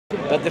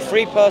But the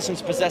three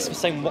persons possess the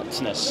same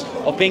whatness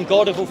of being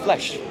God of all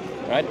flesh,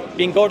 right?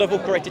 Being God of all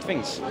created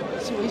things.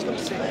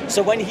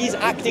 So when he's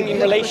acting in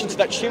relation to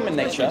that human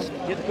nature,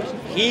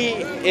 he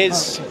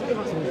is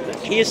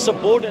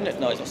subordinate.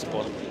 No, he's not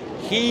subordinate.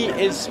 He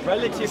is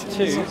relative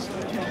to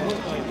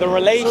the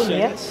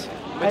relations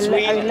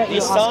between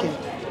the Son,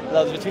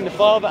 between the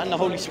Father and the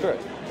Holy Spirit.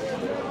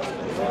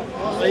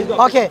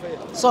 Okay,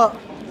 so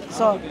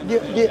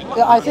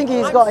I think he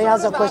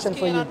has a question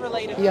for you.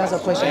 He has a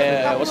question for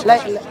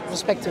you.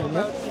 Respect him,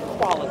 yeah?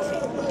 Quality.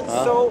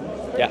 So,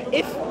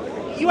 if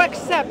you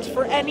accept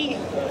for any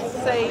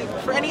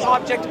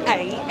object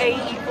A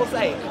equals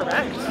A,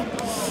 correct?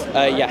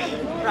 Yeah.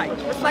 Right.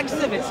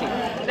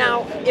 Reflexivity.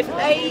 Now, if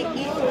A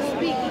equals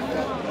B,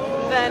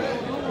 then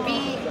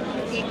B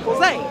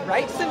equals A,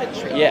 right?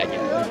 Symmetry. Yeah.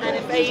 And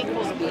if A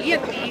equals B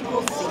and B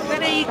equals C,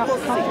 then A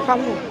equals C.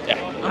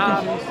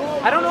 Yeah.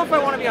 I don't know if I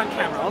want to be on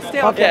camera. I'll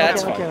stay off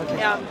camera.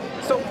 Okay.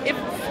 So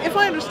if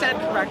I understand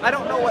correct, I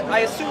don't know what, I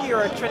assume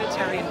you're a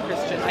Trinitarian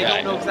Christian. I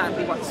don't know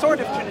exactly what sort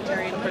of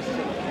Trinitarian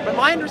Christian. But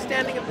my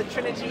understanding of the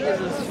Trinity is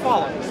as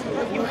follows.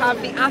 You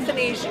have the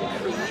Athanasian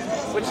Creed,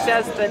 which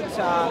says that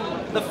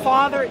the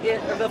Father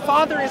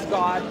is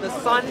God, the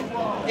Son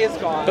is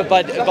God, but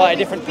by a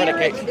different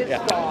predicate. Is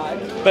God,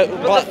 but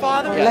the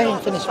Father is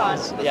not the Son,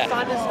 the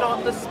Son is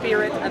not the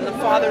Spirit, and the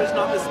Father is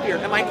not the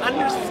Spirit. Am I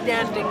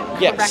understanding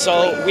correctly? Yeah.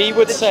 So we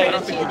would say.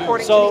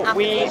 So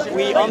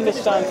we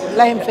understand.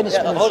 Let him finish.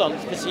 Hold on,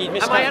 because he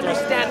Am I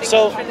understanding?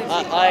 So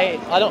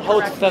I don't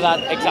hold to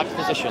that exact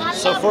position.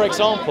 So for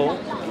example,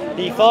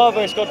 the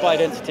Father is God by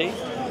identity,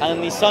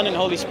 and the Son and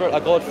Holy Spirit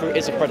are God through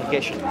is a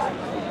predication.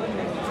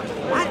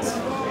 What?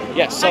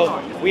 Yes,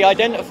 so we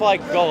identify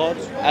God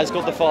as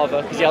God the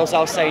Father because else I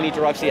was saying he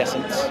derives the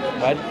essence,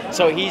 right?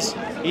 So he's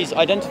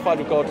identified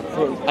with God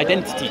through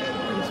identity.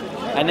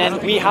 And then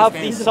we have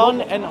the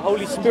Son and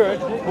Holy Spirit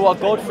who are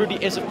God through the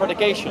is of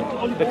predication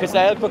because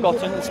they are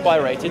begotten,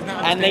 inspirated,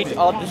 and they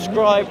are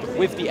described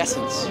with the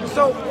essence.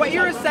 So what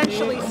you're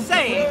essentially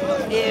saying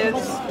is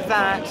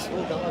that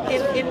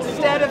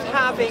instead of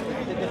having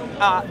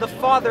the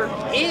Father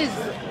is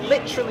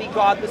literally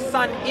God, the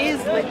Son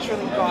is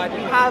literally God,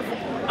 you have,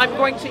 I'm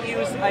going to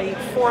use a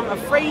form of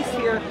phrase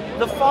here,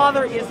 the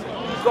Father is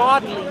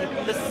godly,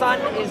 the Son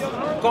is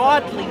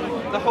godly,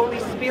 the Holy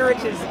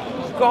Spirit is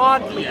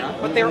godly,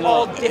 but they're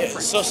all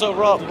different. So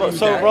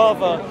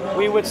rather,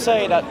 we would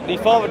say that the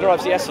Father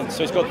derives the essence,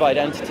 so he's God by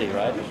identity,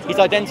 right? He's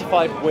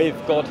identified with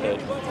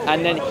Godhood,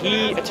 and then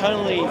he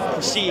eternally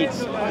precedes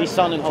the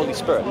Son and Holy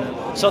Spirit.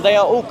 So they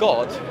are all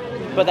God,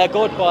 but they're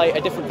God by a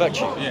different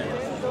virtue.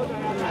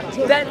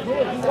 Then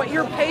what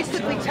you're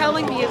basically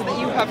telling me is that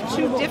you have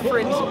two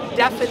different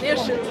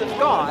definitions of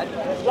God,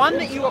 one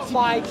that you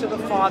apply to the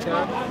Father,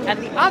 and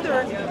the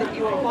other that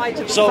you apply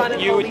to the Son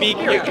and Holy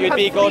Spirit. You would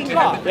be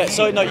God. Yeah,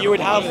 so no, you would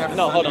have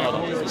hold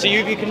on. So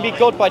you can be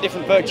God by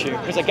different virtue,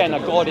 because again, a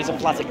God is a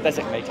classic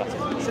designator.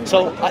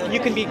 So you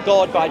can be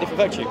God by a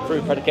different virtue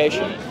through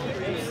predication,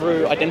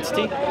 through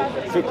identity,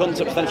 through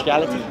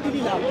consubstantiality.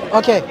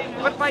 Okay.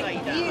 But by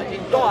being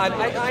God,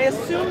 I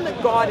assume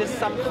that God is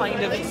some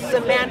kind of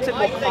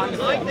semantical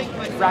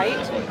concept,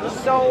 right?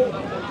 So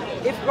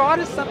if God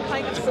is some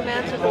kind of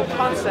semantical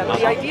concept,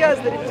 the idea is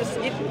that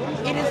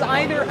it is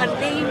either a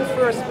name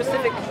for a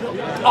specific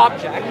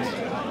object,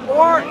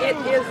 or it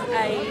is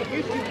a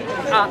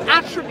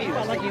attribute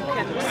that you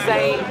can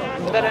say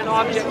that an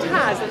object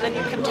has, and then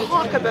you can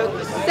talk about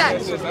the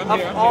set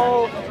of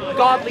all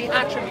godly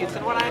attributes.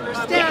 And what I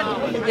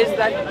understand is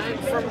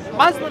that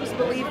Muslims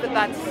believe that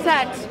that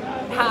set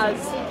has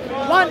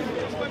one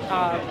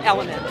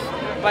element,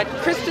 but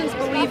Christians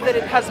believe that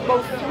it has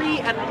both three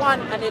and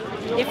one, and if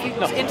you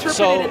interpret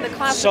it in the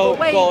classical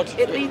way,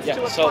 it leads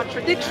to a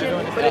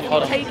contradiction, but if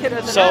you take it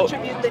as an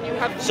attribute, then you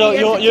have So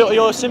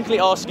you're simply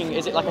asking,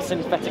 is it like a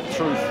synthetic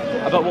truth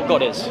about what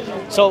God is?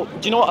 So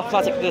do you know what a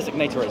classic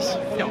designator is?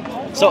 No.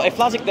 So a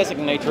classic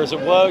designator is a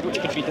word which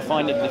could be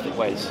defined in different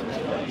ways.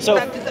 So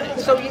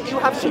you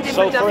have two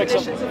different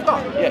definitions of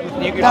God. Yeah,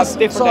 you have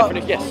different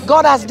definitions. Yes.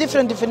 God has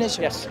different definitions.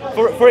 Yes.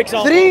 For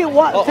example,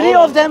 three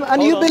of them,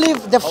 and you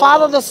believe the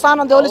Father, the Son,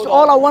 and the Holy Spirit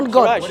all are one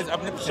God.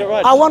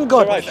 Siraj, are one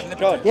God.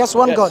 Yes,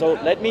 one God. So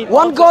let me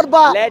one God,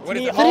 but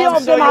three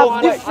of them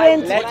have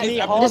different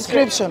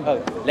description.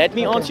 Let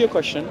me answer your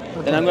question.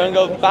 Then I'm going to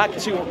go back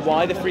to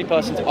why the three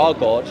persons are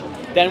God.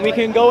 Then we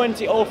can go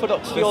into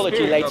Orthodox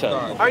theology later.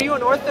 Are you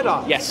an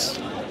Orthodox? Yes.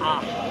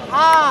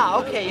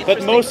 Okay.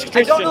 But most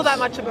Christians, I don't know that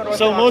much about Orthodox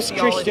so most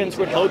theology. Christians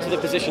would hold to the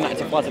position that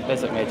it's a classic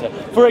designator.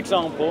 For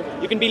example,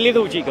 you can be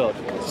liturgy God.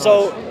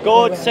 So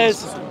God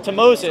says to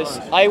Moses,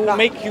 "I will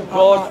make you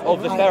God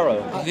of the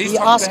Pharaoh."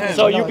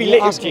 So you'll be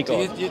liturgy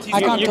God.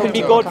 You can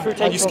be God through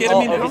taking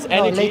part of his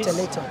energies,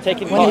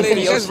 taking part of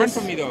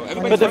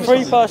the But the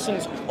three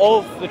persons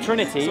of the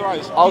Trinity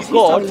are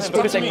God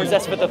because they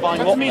possess the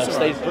divine oneness.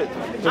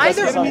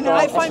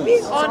 If I'm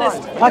being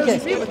honest,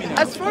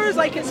 as far as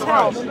I can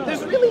tell,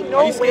 there's really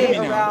no way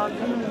around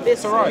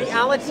this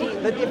reality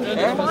that if you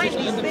define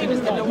these things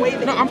in the way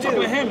that I'm you talking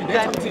do, to him.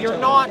 then you're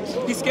not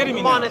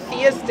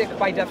monotheistic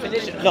by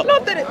definition. No.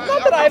 Not that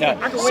I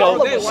have so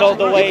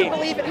the way you can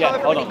believe in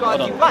however many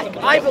gods you like.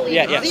 I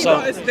believe in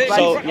zero.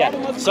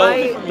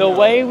 So the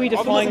way we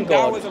define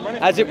God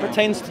as it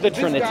pertains to the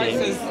Trinity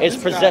is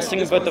possessing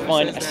the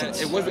divine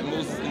essence. It wasn't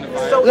Moses in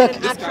the So Look.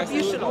 in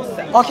attributional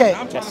sense. Okay,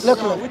 look.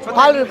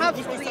 You have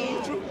three.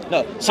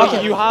 No, so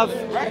Okay. you have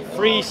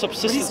three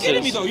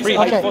subsistences, three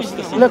Okay,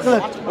 hypostases, look.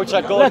 which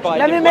are God Look, by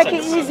let me different make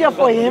it sense. easier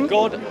for him.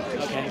 God,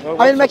 okay.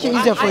 I will make it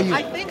easier for you.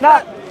 I think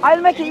Now,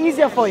 I'll make it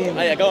easier for him.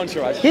 Oh, yeah, go on,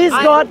 Siraj. His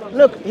God,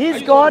 look,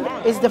 his God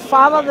is the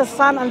Father, the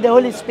Son, and the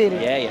Holy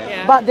Spirit.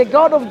 Yeah. But the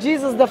God of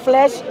Jesus, the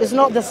flesh, is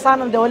not the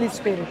Son and the Holy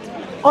Spirit.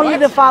 Only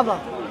the Father.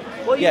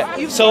 Well, Yeah,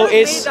 you've so sort of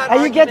is- made that Are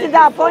you getting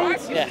that argument point?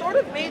 before. You sort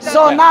of made that So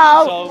argument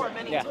now, So,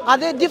 yeah. are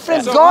they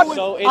different So gods?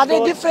 so is Are they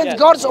God- different yeah.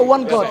 gods or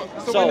one God?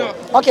 So,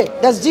 Okay,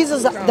 does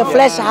Jesus, the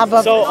flesh, have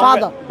a so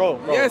Father? bro.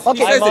 Yes,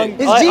 Okay. he says I'm, it.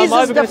 Is I'm Jesus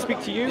either the- going to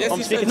speak to you, Yes, I'm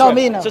he speaking says to it. No, him.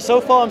 me no.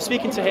 So far I'm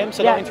speaking to him,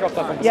 so Yeah. don't interrupt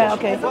our conversation. Yeah,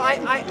 okay.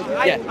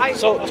 Well, Yeah,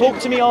 so talk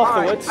to me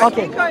afterwards. I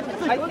Okay. think I'm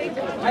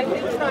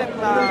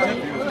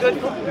good.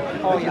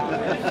 Oh yeah.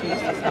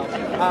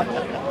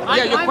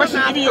 Your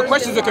question, even your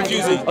questions are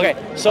confusing. Okay,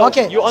 so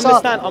Okay, you so-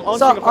 understand, I'm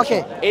answering a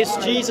question. okay. Is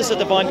Jesus a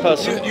divine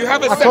person? You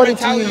have a set According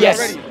to you, mentality yes.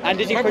 already. And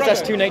did he My possess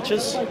brother. two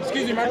natures?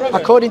 Excuse me, my brother.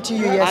 According to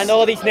you, yes. And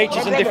are these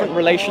natures in different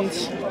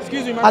relations?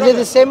 Excuse me, my Are they brother.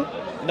 the same?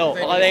 No,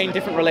 are they in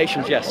different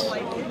relations? Yes.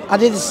 Are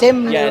they the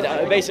same?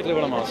 Yeah, basically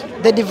what I'm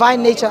asking. The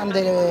divine nature and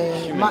the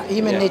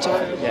human Yeah.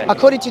 nature. Yeah.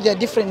 According to their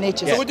different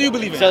natures. So what do you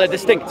believe in? So they're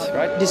distinct,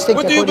 right? Distinct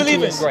What do you according to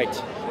believe in? you. Great.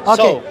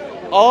 Okay.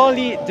 So,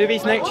 do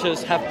these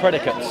natures have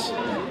predicates?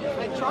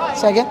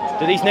 Say again?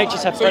 Do these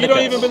natures have So you predicates?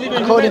 don't even believe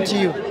in According to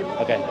humanity? you.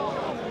 Okay.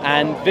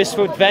 And this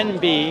would then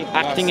be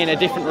acting in a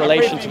different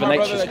relation to the My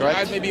brother, natures, that your eyes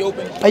correct? may be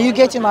open. Are you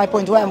getting my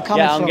point? Where I'm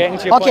coming Yeah, from? I'm getting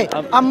to your okay.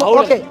 point. I'm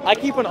okay. I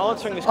keep on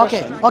answering this Okay.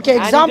 question. Okay.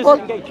 and he Example.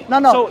 doesn't engage.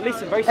 No. So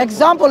listen, very simple.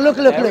 Example. Look.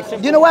 Very Do you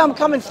simple. know where I'm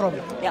coming from?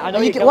 Yeah, I know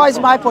And you're you what is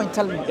coming my from. point?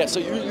 Tell me. Yeah, so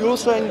you're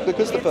saying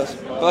because the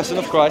person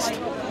of Christ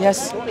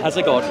Yes. has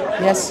a God,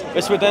 Yes.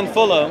 this would then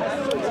follow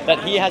that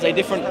he has a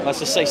different, let's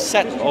just say,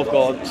 set of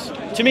gods.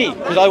 To me,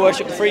 because I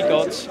worship the three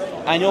gods,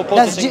 and you're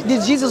possessing...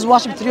 Did Jesus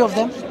worship three of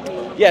them?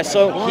 Yeah,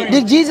 so...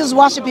 Did Jesus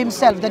worship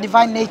himself, the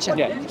divine nature?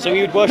 Yeah, so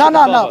he would worship No. the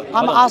Father. I'm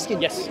Hold on.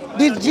 asking. Yes.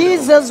 Did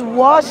Jesus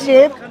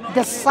worship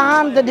the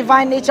Son, the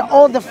divine nature,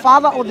 or the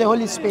Father, or the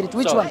Holy Spirit?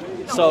 Which one?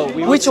 So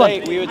we would Which say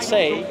one? we would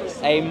say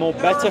a more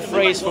better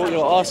phrase for what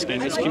you're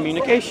asking is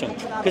communication.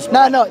 'Cause-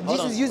 No. hold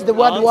Jesus on. used the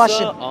word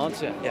worship.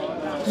 Answer. Yeah.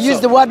 Use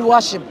the word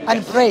worship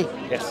and pray.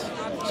 Yes.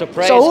 So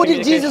prayer. So is who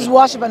did Jesus communication.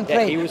 worship and Yeah,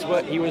 pray?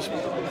 he was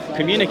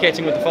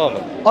communicating with the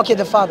Father. Okay,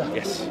 the Father.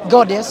 Yes.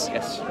 God, yes.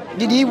 Yes.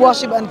 Did he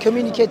worship and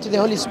communicate to the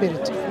Holy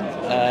Spirit?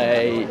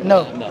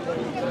 No. No.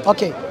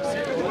 Okay.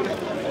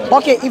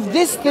 Okay, if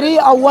these three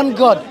are one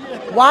God,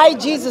 why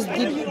Jesus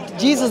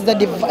the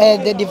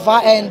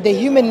divine and the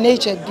human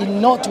nature did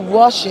not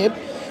worship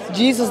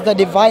Jesus the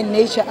divine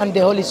nature and the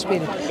Holy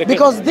Spirit?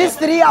 Because these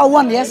three are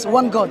one, yes,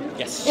 one God.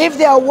 Yes. If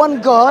they are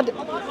one God,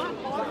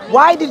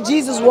 why did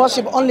Jesus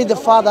worship only the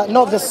Father,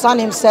 not the Son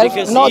himself,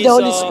 Because not the these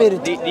Holy are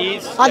Spirit?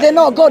 these. Are they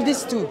not God,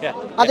 these two? Yeah.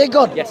 Are they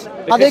God? Yes.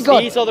 Are they Because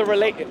God? these are the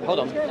Hold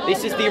on.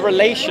 This is the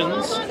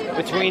relations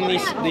between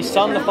the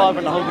Son, the Father,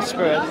 and the Holy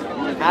Spirit.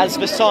 As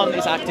the Son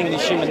is acting in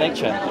his human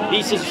nature.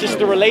 These is just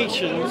the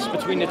relations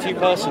between the two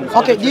persons.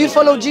 Okay, do you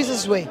follow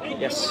Jesus' way?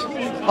 Yes.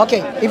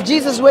 Okay, if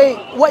Jesus' way,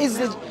 what is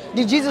the?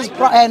 Did Jesus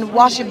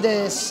worship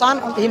the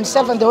Son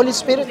himself and the Holy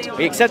Spirit?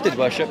 He accepted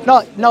worship.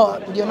 No,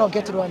 you're not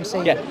getting what I'm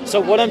saying. Yeah. So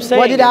what I'm saying.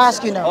 What did I is-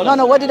 ask you now? Hold No,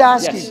 on. what did I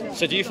ask Yes. you?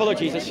 So do you follow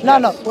Jesus? No,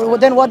 Yes. Well,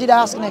 then what did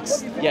I ask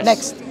next? Yes.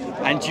 Next.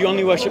 And do you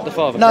only worship the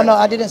Father? No, correct?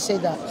 I didn't say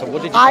that. So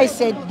what did you I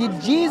say? said,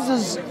 did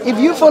Jesus? If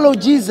you follow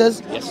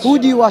Jesus, Yes. who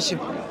do you worship?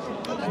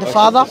 The Worship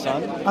Father the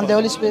Son. and the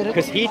Holy Spirit.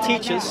 Because he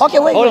teaches. Okay,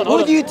 wait. Hold on, Who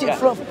hold do you on.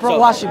 Yeah.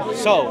 worship?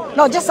 So.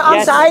 No, just Yes,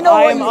 answer. I know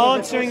I what am you.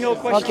 answering your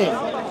question.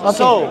 Okay.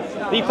 So,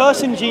 the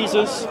person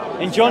Jesus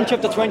in John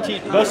chapter 20,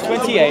 verse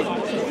 28,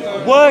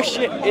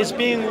 worship is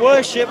being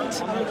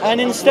worshipped, and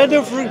instead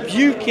of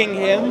rebuking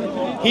him,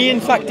 he in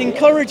fact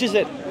encourages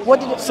it. What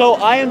did? So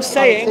I am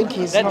saying think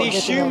he's that not the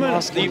getting what I'm human,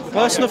 asking. the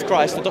person of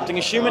Christ adopting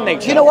a human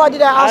nature. You know what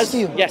did I ask as-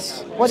 you?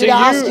 Yes. What So did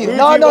I ask you? who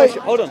No, do you no.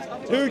 worship? Hold on.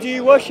 Who do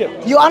you worship?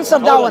 You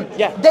answered that Hold one. on,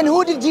 yeah. Then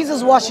who did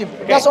Jesus worship?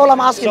 That's all I'm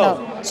asking So-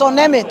 now. So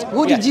name it.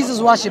 Who did Yeah. Jesus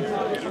worship?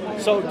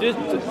 So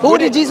Who would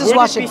did it- Jesus would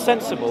worship? It be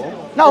sensible?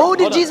 No, who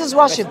did Hold on. Jesus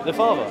worship? The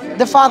Father.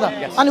 The Father.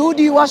 Yes. And who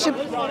do you worship?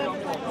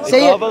 The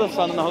Say it. Father, the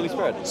Son, and the Holy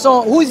Spirit.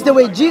 So who is the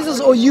way?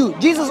 Jesus or you?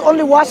 Jesus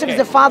only worships Okay.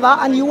 the Father,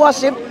 and you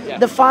worship Yeah.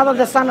 the Father,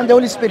 the Son, and the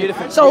Holy Spirit.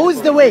 Beautiful. So who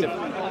is the way?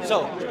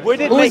 So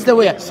would it Who make, is the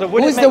way? yeah, so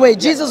would Who it is make- the way, yeah,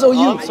 Jesus or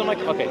you? answer my-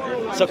 okay.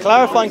 So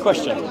clarifying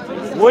question.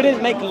 Would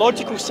it make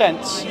logical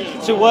sense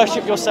to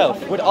worship yourself?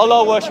 Would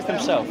Allah worship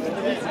himself?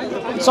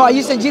 So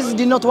you say Jesus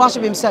did not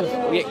worship himself?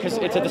 Yeah, because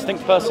it's a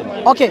distinct person.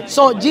 Okay.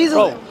 So Jesus.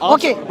 Bro, answer,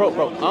 Okay.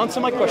 bro, answer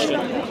my question.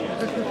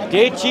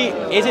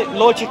 Is it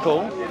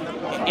logical,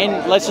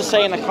 in let's just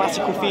say in a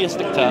classical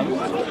theistic term,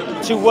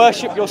 to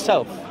worship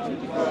yourself?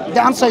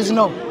 The answer is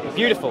no.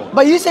 Beautiful.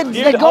 But you said the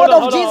Beautiful. God Hold on,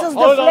 of hold on, Jesus,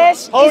 hold the on, flesh,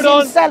 is hold on,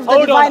 himself, the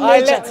hold divine on. I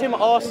nature. let him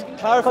ask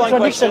clarifying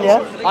Contradiction,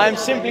 questions. yeah? I am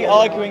simply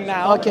arguing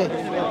now Okay.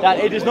 that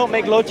it does not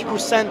make logical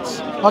sense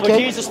for Okay.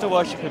 Jesus to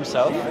worship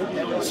himself.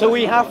 So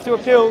we have to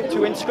appeal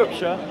to in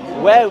Scripture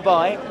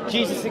whereby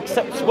Jesus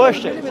accepts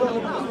worship.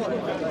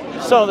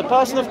 So the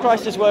person of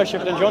Christ is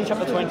worshipped in John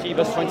chapter 20,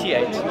 verse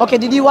 28. Okay,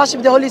 did you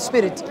worship the Holy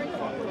Spirit?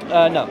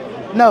 No.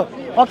 No.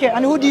 Okay,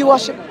 and who do you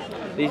worship?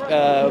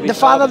 The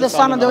Father, the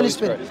Son, and the Holy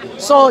Spirit.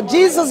 So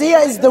Jesus here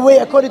is the way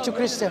according to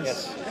Christians.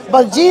 Yes.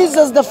 But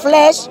Jesus, the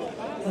flesh,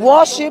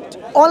 worshipped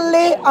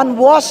only and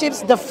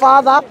worships the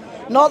Father,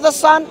 not the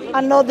Son,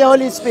 and not the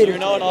Holy Spirit.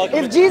 not an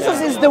argument, If Jesus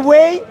yeah. is the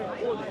way,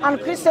 and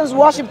Christians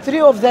worship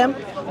three of them,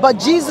 but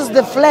Jesus,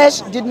 the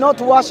flesh, did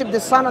not worship the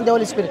Son and the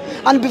Holy Spirit.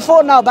 And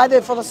before now, by the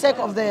way, for the sake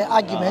of the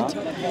argument,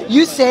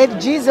 you said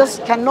Jesus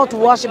cannot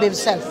worship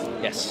himself.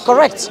 Yes.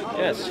 Correct?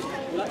 Yes.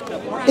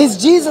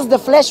 Is Jesus the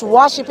flesh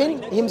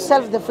worshipping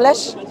himself the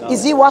flesh?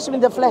 Is he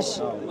worshipping the flesh?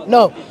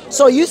 No.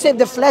 So you said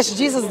the flesh,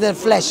 Jesus the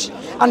flesh,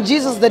 and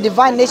Jesus the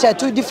divine nature are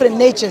two different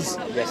natures.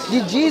 Yes.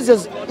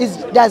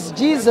 Does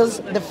Jesus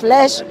the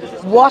flesh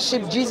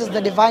worship Jesus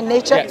the divine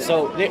nature? Yeah,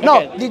 so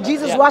did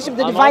Jesus worship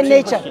the divine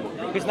nature?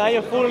 Because now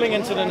you're falling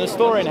into the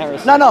Nestorian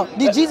heresy. No.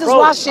 Did Jesus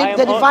worship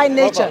the divine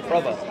nature?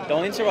 Brother,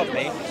 don't interrupt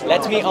me.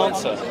 Let me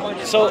answer.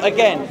 So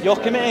again, you're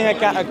committing a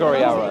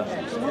category error.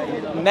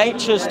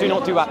 Natures do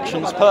not do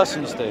actions,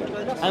 persons do.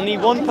 And the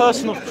one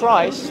person of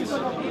Christ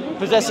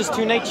possesses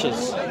two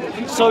natures.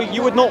 So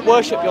you would not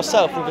worship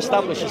yourself, we've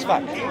established as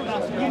fact.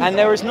 And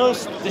there is no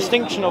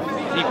distinction of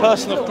the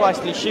person of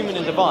Christ, the human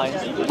and divine.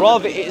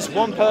 Rather, it is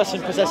one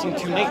person possessing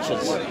two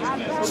natures.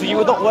 So you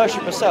would not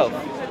worship yourself.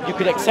 You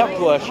could accept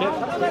worship,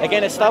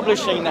 again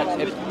establishing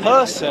that a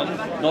person,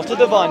 not a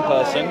divine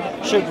person,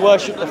 should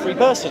worship the three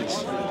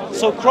persons.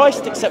 So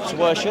Christ accepts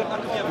worship.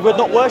 You would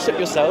not worship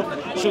yourself,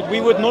 so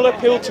we would not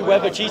appeal to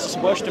whether Jesus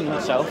worshipped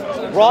himself,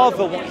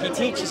 rather what he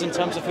teaches in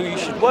terms of who you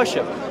should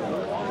worship.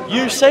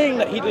 You saying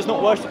that he does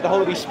not worship the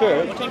Holy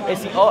Spirit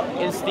is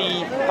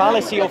the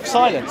fallacy of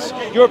silence.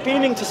 You're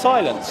appealing to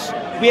silence.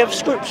 We have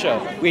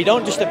Scripture. We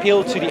don't just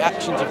appeal to the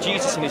actions of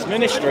Jesus in his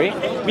ministry,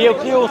 we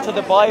appeal to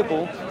the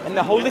Bible in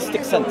the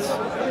holistic sense.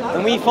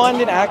 And we find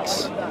in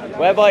Acts,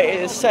 whereby it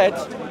is said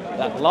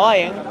that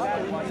lying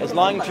is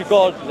lying to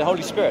God, the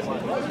Holy Spirit.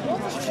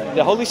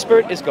 The Holy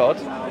Spirit is God.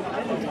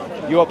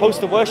 You are supposed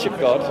to worship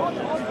God,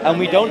 and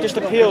we don't just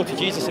appeal to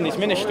Jesus in his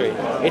ministry.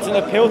 It's an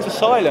appeal to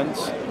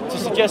silence to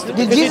suggest that.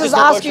 Did Jesus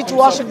ask you to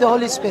worship the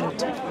Holy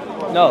Spirit?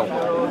 No.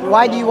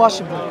 Why do you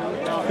worship him?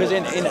 Because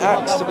in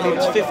Acts, I believe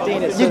it's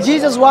 15, it says... Did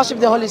Jesus worship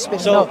the Holy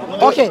Spirit? So,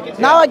 no. Okay,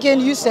 now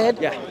again you said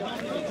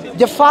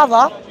the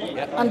Father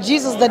and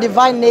Jesus, the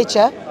divine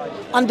nature,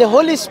 and the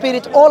Holy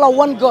Spirit all are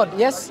one God,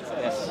 yes?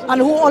 Yes.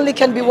 And who only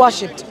can be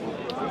worshipped?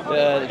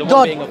 The God.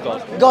 one being of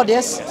God. God,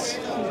 yes?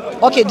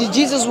 Okay, did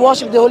Jesus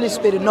worship the Holy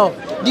Spirit? No.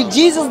 Did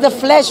Jesus the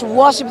flesh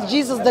worship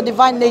Jesus the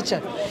divine nature?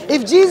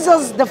 If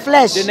Jesus the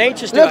flesh... The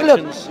natures look,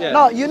 actions, yeah.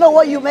 No, you know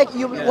what you make...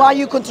 Why are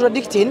you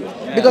contradicting?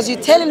 Because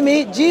you're telling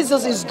me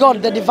Jesus is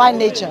God, the divine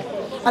nature.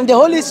 And the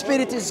Holy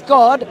Spirit is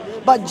God.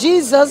 But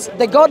Jesus,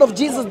 the God of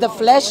Jesus the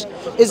flesh,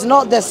 is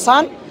not the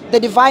Son, the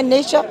divine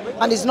nature,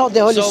 and is not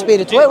the Holy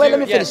Spirit. Wait, let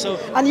me finish.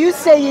 And you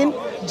saying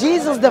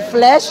Jesus the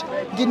flesh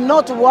did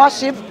not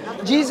worship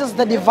Jesus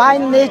the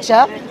divine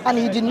nature, and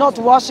he did not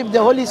worship the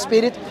Holy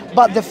Spirit,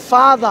 but the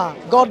Father,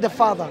 God the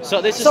Father.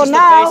 So this is just a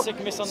basic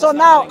misunderstanding. So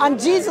now, and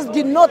Jesus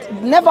did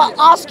never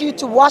ask you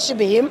to worship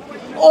him,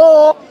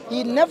 or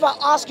he never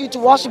asked you to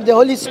worship the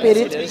Holy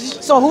Spirit.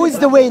 Yes, so who is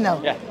the way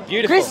now? Yeah,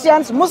 beautiful.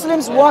 Christians,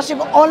 Muslims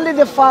worship only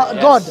the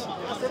God.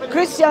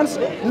 Christians,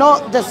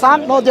 not the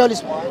Son, not the Holy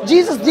Spirit.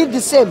 Jesus did the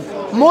same.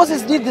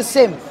 Moses did the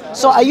same.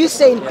 So are you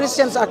saying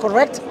Christians are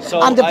correct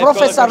and the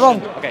prophets are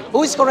wrong? Okay.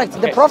 Who is correct?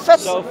 The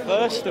prophets? So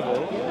first of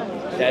all,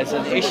 there's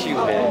an issue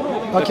here.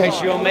 Okay.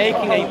 Because you're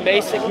making a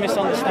basic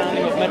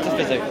misunderstanding of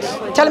metaphysics.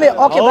 Tell me,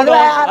 okay, Hold but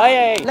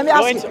on. let me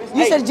ask you.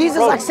 You said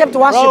Jesus accepted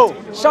worship.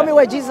 Show me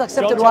where Jesus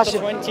accepted John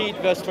worship. 20,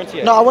 verse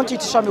 28. No, I want you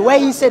to show me where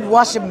he said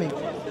worship me.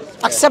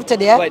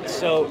 Accepted, yeah? Wait,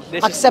 so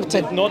this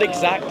accepted. is not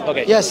exact.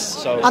 Okay. Yes.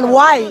 So, and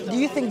why do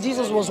you think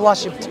Jesus was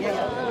worshipped?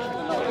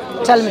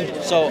 Tell me.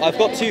 So I've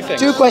got two things.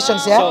 Two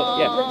questions,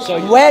 yeah? So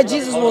where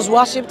Jesus was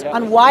worshipped,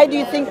 and why do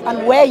you think,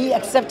 and where he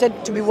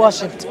accepted to be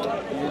worshipped?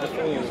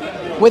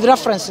 With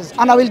references,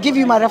 and I will give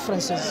you my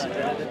references.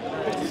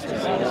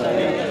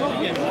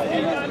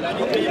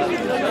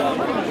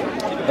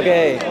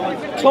 Okay.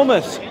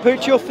 Thomas,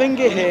 put your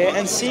finger here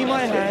and see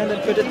my hand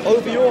and put it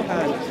over your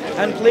hand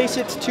and place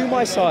it to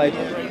my side.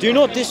 Do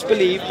not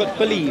disbelieve, but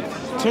believe.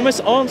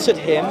 Thomas answered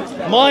him,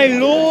 My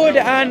Lord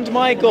and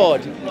my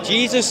God.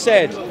 Jesus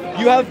said,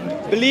 You have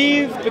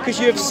believed because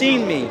you have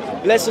seen me.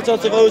 Blessed are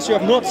those who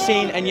have not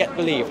seen and yet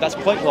believe. That's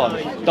point one.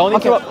 Don't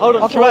interrupt. Hold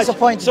on. Okay, what's the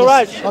point?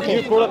 Siraj,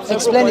 okay. you brought up several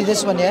Explain points.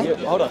 this one, yeah?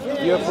 Hold on.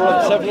 You have brought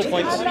up several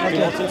points. Do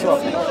not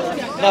interrupt me.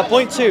 Now,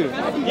 point two.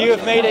 You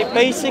have made a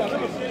basic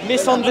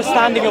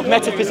misunderstanding of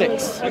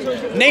metaphysics.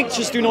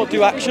 Natures do not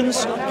do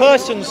actions,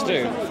 persons do.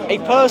 A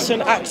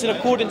person acts in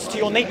accordance to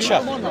your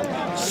nature.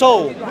 So,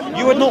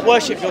 you would not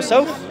worship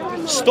yourself.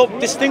 Stop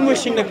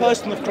distinguishing the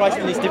person of Christ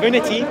in his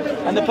divinity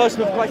and the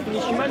person of Christ in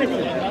his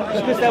humanity,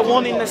 because they're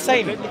one in the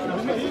same.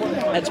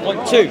 That's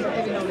point 2.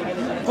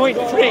 Point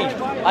 3,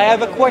 I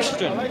have a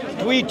question.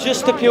 Do we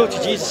just appeal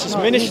to Jesus'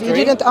 ministry? You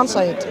didn't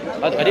answer it.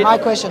 I didn't. My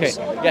questions.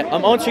 Okay. Yeah,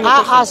 I'm answering your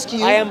question. I ask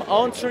you. I am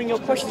answering your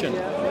question.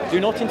 Do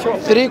not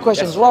interrupt. 3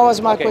 questions. Yes. What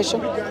was my Okay. question?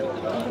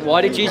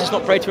 Why did Jesus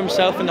not pray to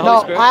himself in the No,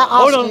 Holy Spirit? I asked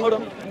Hold on, you- hold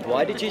on.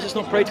 Why did Jesus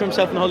not pray to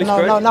himself in the Holy No,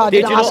 Spirit? I Did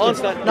didn't you ask not you.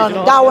 answer that? No, Did you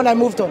not that answer one I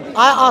moved on.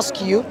 I ask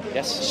you.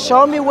 Yes.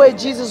 Show me where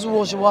Jesus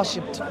was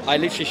worshipped. I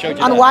literally showed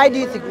you And that. why do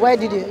you think? Where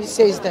did he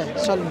say he's there?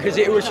 Show me. Because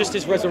it was just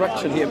his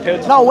resurrection. He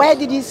appeared to No, where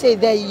did he say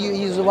that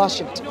he was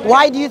worshipped?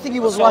 Why do you think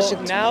he was So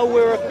worshipped? now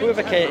we're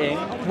equivocating.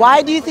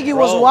 Why do you think he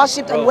was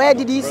worshipped, and where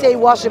did he say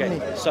worship me?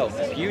 So,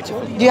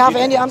 beautiful. Do you have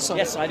any answer?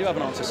 Yes, I do have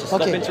an answer, so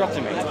stop Okay.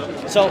 interrupting me.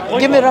 So,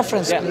 point Give me one.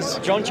 reference, Yeah, please.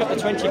 John chapter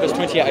 20, verse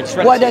 28. I just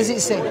read What to does you.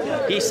 it say?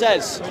 He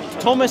says,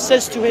 Thomas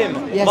says to him,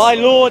 Yes. my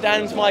Lord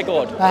and my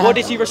God. Uh-huh. What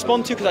does he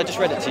respond to? Because I just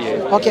read it to you.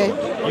 Okay.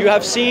 You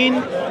have seen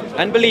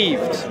and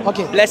believed.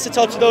 Okay. Blessed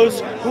are to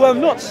those who have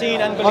not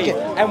seen and believed.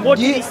 Okay. And what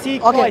Do did you- he see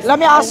okay, Christ? let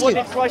me And ask what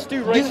you. did Christ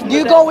do? Do, Raise from do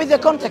you the go dead? with the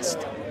context?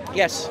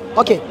 Yes.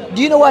 Okay.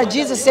 Do you know why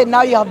Jesus said,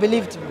 now you have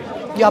believed me?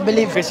 You have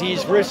believed. Because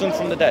he's risen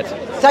from the dead.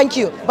 Thank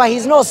you. But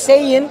he's not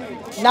saying,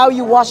 now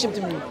you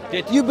worshipped me.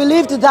 Did- You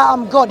believed that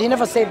I'm God. He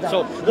never said that.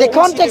 So, The what was he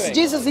context, doing?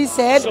 Jesus, he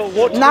said, So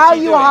what was now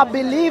he you doing? have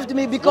believed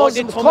me because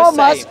did Thomas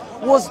Thomas say?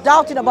 was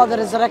doubting about the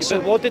resurrection.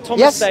 But what did Thomas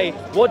Yes? say?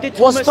 What did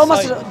Was Thomas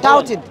Thomas say? Hold on.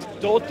 doubted?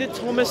 What did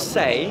Thomas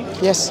say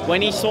Yes.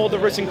 when he saw the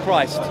risen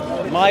Christ?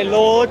 My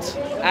Lord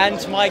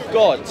and my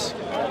God.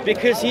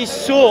 Because he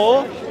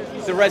saw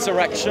the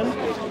resurrection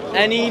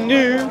and he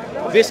knew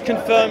this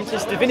confirmed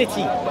his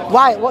divinity.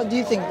 Why? What do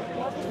you think?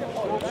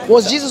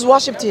 Was Jesus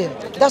worshipped here?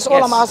 That's all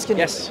Yes. I'm asking.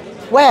 Yes.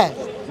 Where?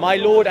 My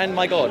Lord and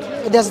my God.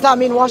 Does that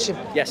mean worship?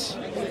 Yes.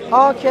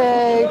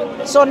 Okay.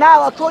 So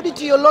now, according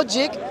to your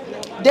logic,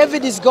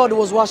 David is God who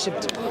was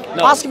worshipped.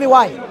 No. Ask me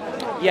why.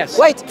 Yes.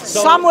 Wait,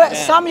 So- yeah.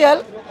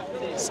 Samuel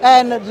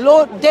and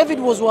Lord David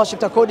was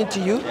worshipped according to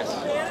you.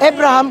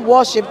 Abraham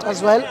worshipped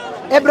as well.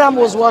 Abraham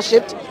was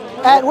worshipped.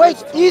 And wait,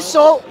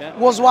 Esau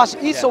was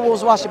worshipped. Esau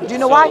was worshipped. Do you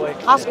know So, why? wait.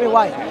 Ask me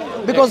why.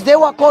 Because they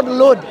were called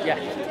Lord. Yeah.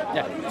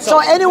 Yeah. So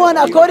anyone,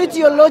 according to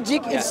your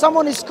logic, if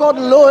someone is called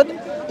Lord,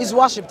 is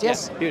worshipped.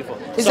 Yes. Yeah, beautiful.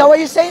 Is So- that what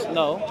you're saying?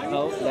 No,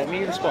 no. Let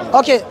me respond.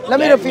 Okay. Let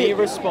me repeat.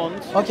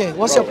 respond. Okay.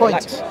 What's Bro, your point?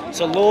 relax.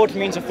 So Lord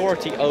means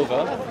authority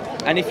over.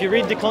 And if you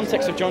read the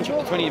context of John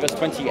chapter 20, verse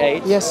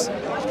 28, Yes.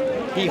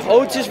 he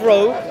holds his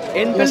robe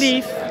in Yes.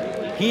 belief.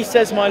 He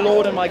says, my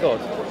Lord and my God.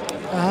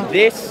 Uh-huh.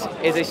 This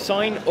is a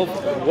sign of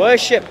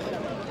worship.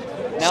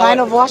 Now, Sign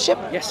of worship?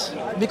 Yes.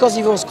 Because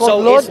he was called So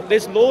Lord.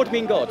 does Lord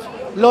mean God?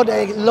 Lord,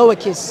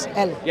 lowercase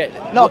L. Yeah.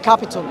 No,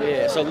 capital.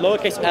 Yeah, so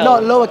lowercase L. No,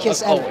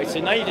 lowercase L. Oh, so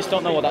now you just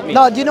don't know what that means.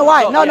 No, do you know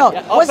why? So, No, no.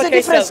 What's the uppercase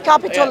difference, L.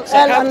 capital So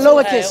L and capital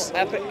lowercase?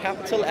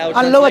 Capital L And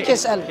translated-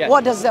 lowercase L.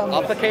 What does that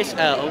mean? Uppercase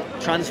L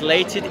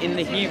translated in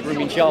the Hebrew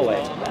means Yahweh.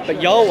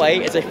 But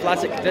Yahweh is a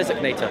classic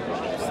designator.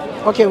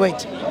 Okay,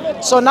 wait.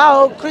 So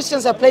now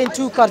Christians are playing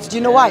 2 cards. Do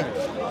you know why?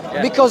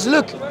 Yeah. Because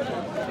look,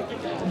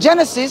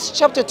 Genesis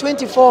chapter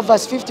 24,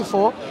 verse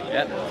 54,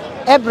 Yeah.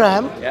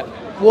 Abraham Yeah.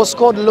 was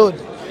called Lord.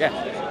 Yeah.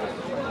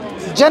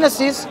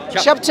 Genesis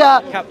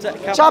chapter capital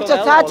chapter L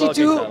or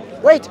 32, lowercase L?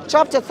 wait,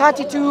 chapter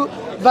 32,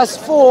 verse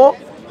 4,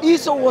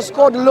 Esau was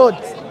called Lord.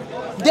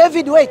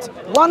 David, wait,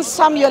 1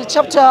 Samuel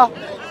chapter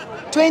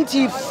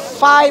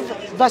 25,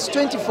 verse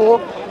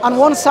 24, and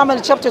 1 Samuel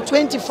chapter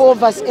 24,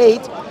 verse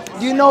 8.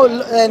 Do you know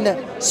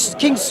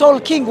King Saul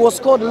king was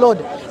called Lord,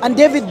 and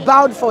David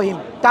bowed for him,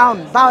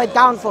 bowed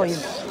down for him.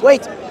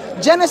 Wait,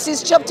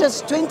 Genesis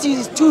chapters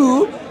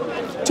 22,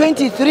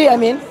 23,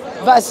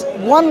 verse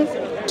 1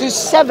 to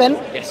 7,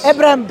 Yes.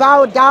 Abraham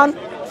bowed down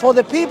for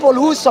the people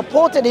who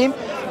supported him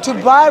to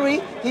bury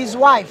his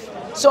wife.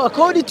 So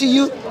according to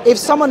you, if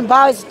someone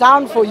bows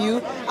down for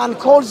you and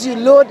calls you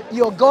Lord,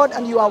 you're God,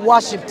 and you are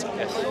worshipped.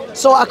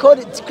 So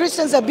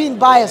Christians are being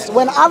biased.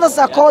 When others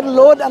are called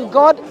Lord and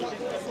God,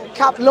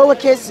 cap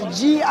lowercase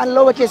g and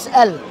lowercase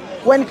l.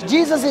 When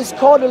Jesus is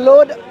called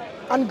Lord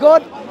and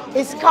God,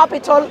 it's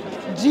capital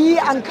G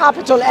and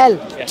capital L.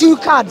 Yes. 2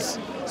 cards.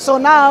 So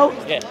now,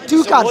 Yeah.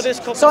 2 So what is cards.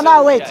 capital- So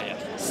now wait. Yeah, yeah.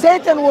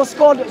 Satan was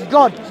called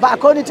God, but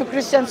according to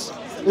Christians,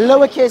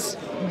 lowercase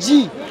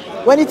g.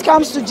 When it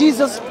comes to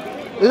Jesus,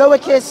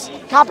 lowercase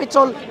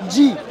capital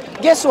G.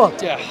 Guess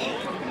what? Yeah.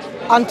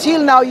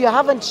 Until now, you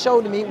haven't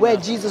showed me where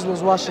Jesus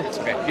was worshipped.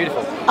 Okay,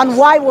 beautiful. And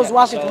why was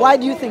worshipped? Why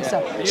do you think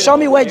so? Show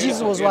me where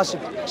Jesus was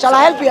worshipped. Shall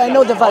I help you? I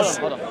know the verse.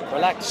 Hold on.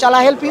 Relax. Shall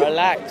I help you?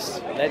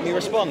 Relax. Let me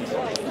respond.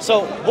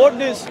 So,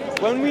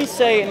 when we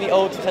say in the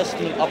Old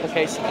Testament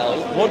uppercase L,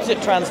 what does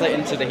it translate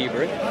into the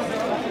Hebrew?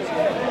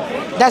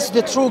 That's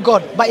the true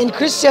God. But in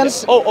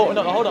Christians, Oh,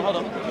 no, hold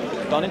on.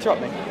 Don't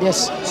interrupt me.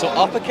 yes, So,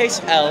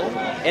 uppercase L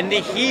in the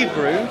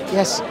Hebrew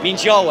yes,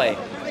 means Yahweh.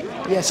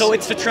 yes. So,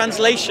 it's the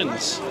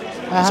translations.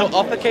 So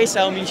uppercase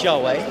L means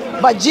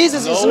Yahweh. But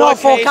Jesus is not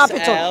for Lowercase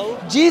capital. L.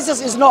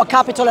 Jesus is not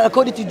capital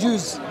according to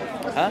Jews.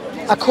 Huh?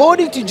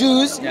 According to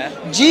Jews, Yeah.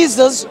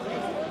 Jesus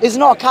is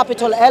not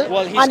capital L,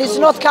 Well, he's and it's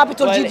called- not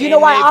capital G. well, Do you know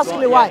why? in Ask the-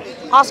 me why.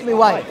 yeah. Ask me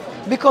why.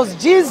 Because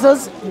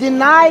Jesus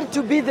denied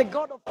to be the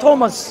God of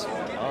Thomas.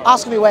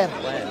 Ask me where.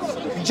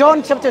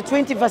 John chapter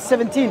 20 verse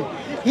 17.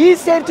 He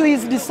said to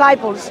his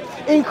disciples,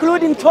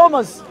 including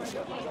Thomas,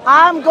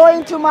 I'm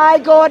going to my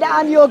God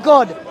and your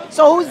God.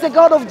 So who's the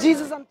God of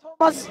Jesus and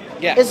Thomas?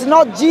 Yeah. It's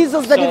not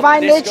Jesus, the So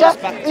divine this nature. goes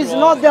back to It's our-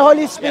 not the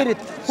Holy Spirit.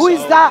 Who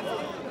is So- that?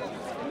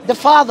 The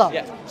Father.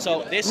 Yeah.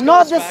 So this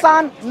Not goes the back-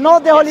 Son,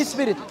 not the Holy Yes.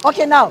 Spirit.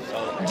 Okay, now,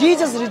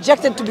 Jesus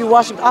rejected to be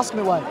worshipped. Ask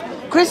me why.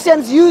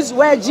 Christians use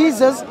where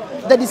Jesus,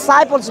 the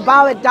disciples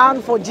bowed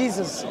down for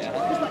Jesus.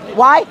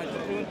 Why?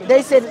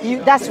 They said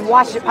that's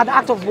worship, an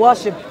act of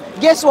worship.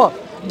 Guess what?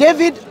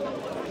 David,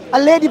 a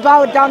lady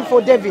bowed down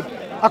for David,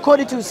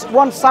 according to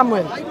 1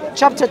 Samuel,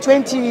 chapter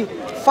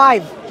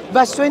 25,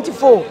 verse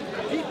 24.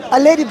 A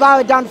lady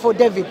bowed down for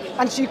David,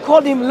 and she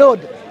called him Lord.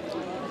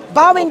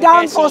 Bowing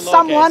down so for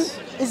someone,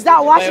 lowercase. is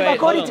that worship Wait,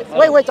 according hold to... on,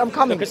 Wait, hold wait, on. I'm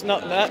coming. Because now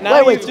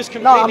Wait. you've just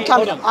No, completely... I'm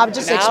coming. hold on. I'm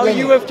just now explaining.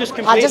 you have just I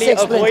completely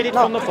explained. avoided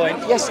No, from the point.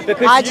 Yes,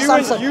 Because I just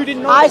answered. you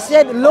didn't know. I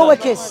said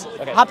lowercase.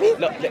 Okay. Happy?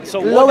 Look, so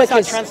what does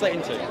that Lowercase. translate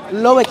into?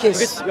 Lowercase.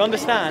 Because you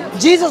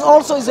understand... Jesus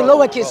also is a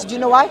lowercase. Do you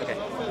know why? Okay.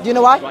 Do you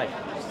know why? Right.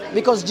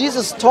 Because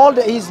Jesus told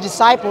his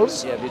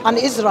disciples and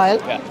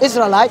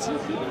Israelites,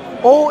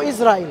 O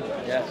Israel,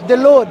 the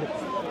Lord,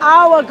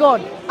 our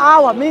God,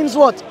 our means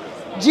what?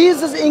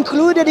 Jesus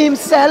included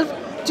himself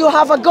to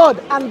have a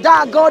God, and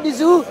that God is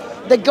who?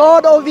 The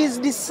God of his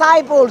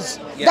disciples.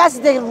 That's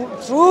the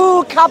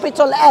true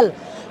capital L.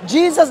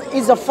 Jesus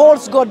is a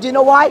false God. Do you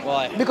know why?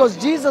 Why? Because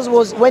Jesus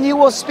was, when he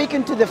was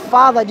speaking to the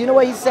Father, do you know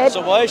what he said?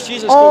 So why is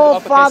Jesus Oh called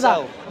uppercase Father,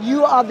 L?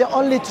 you are the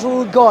only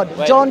true God.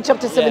 Wait, John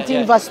chapter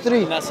 17 yeah. verse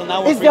 3. So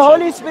now we're Is the preaching.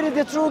 Holy Spirit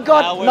the true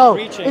God? Now we're No.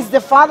 preaching. Is the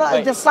Father,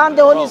 Wait. the Son,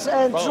 the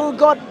Holy Bro. true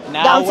God? The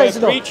Now answer we're is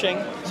no. preaching.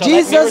 So let me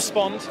Jesus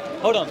respond.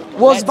 Hold on.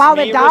 was Let bowed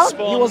me down,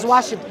 respond. he was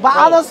worshipped. But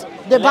Bro, others,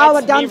 they let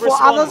bowed me down for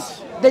respond.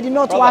 others, they did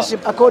not Brother.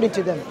 worship according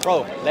to them.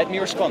 Bro, let me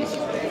respond.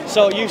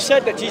 So you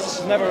said that Jesus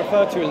is never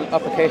referred to in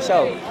uppercase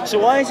L. So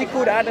why is he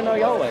called Adonai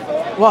Yahweh?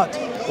 What?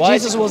 Why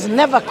is Jesus he- was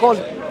never called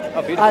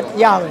Oh, beautiful.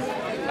 Yahweh.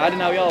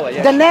 Adonai Yahweh,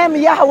 yeah. The name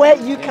Yahweh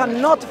you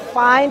cannot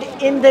find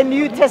in the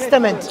New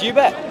Testament. Do you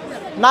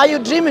bet? Now you're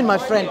dreaming, my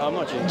friend. I'm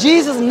not dreaming.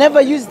 Jesus never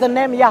used the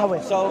name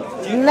Yahweh. So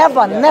do you-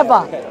 Never, Yeah, never.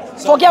 okay.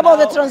 So Forget about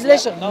the now-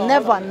 translation. yeah, no,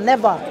 Never,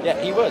 never.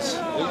 Yeah, he was.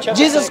 Luke chapter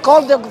Jesus 6.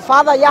 called the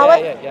Father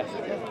Yahweh? Yeah.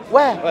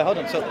 Where? Wait, hold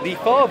on. So the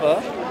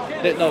Father,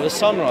 the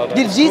Son rather.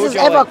 Did is Jesus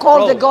called ever Yahweh.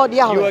 call the Bro, God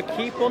Yahweh? You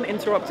keep on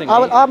interrupting me.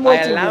 I'm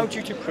waiting I allowed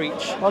you to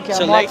preach. Okay,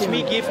 so I'm let waiting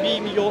me you. give me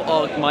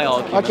my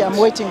argument. Okay, I'm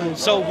waiting you.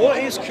 So what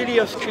is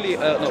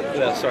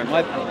sorry,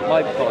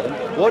 my pardon.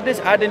 What does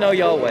Adonai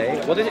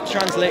Yahweh, what is it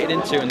translated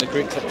into in the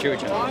Greek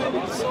Septuagint?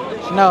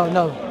 No.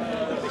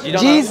 You don't know?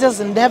 Jesus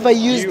never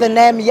used You- the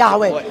name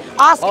Yahweh. What?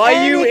 Ask Are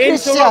any you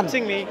Christian.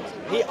 interrupting me?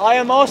 I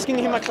am asking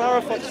him a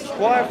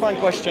clarifying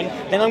question,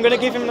 then I'm going to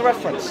give him the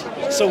reference.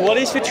 So what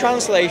is the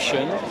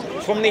translation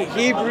from the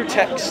Hebrew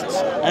text,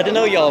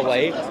 Adonai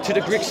Yahweh, to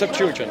the Greek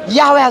Septuagint?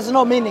 Yahweh has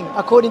no meaning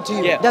according to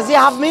you. Yeah. Does he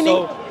have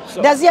meaning?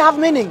 So- Does he have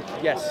meaning?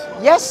 Yes.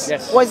 Yes?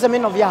 Yes. What is the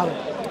meaning of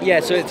Yahweh? Yeah,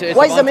 so it's a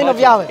What is the divine meaning of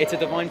title. Yahweh? It's a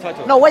divine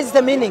title. No, what is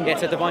the meaning? Yeah,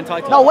 it's a divine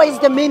title. No, what is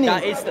the meaning?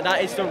 That is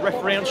the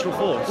referential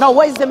force. No,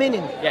 what is the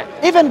meaning? Yeah.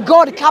 Even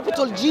God,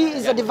 capital G,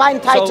 is a divine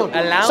title.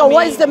 allow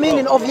what me- is the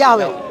meaning bro, of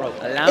Yahweh? bro,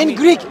 allow In me-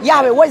 Greek,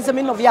 Yahweh, what is the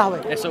meaning of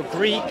Yahweh? Yeah, so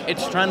Greek,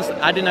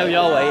 Adonai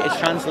Yahweh is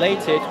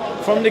translated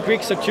from the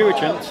Greek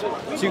Septuagint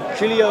to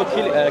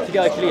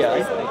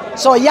Kyliai.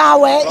 So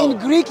Yahweh in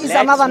Greek is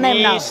another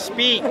name now. Let me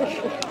speak.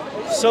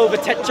 So the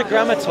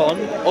tetragrammaton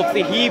of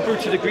the Hebrew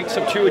to the Greek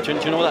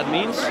Septuagint, do you know what that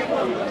means?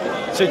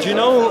 So do you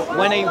know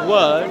when a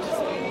word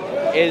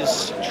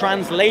is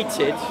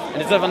translated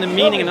and it's having a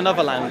meaning in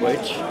another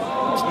language,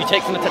 you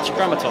take from the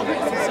tetragrammaton.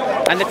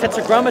 And the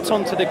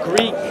tetragrammaton to the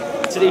Greek,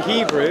 to the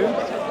Hebrew,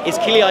 is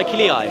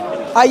Kyliai.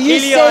 Are you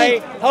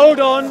saying... Hold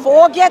on.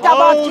 Forget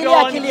about Hold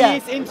Kyliai, on, Kyliai.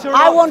 he's interrupting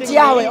I want me.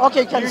 Yahweh.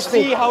 Okay, you can You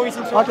speak. see how he's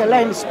interrupting Okay,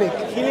 let me? him speak.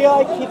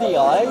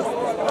 Kyliai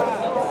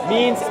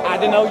means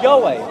Adonai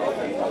Yahweh.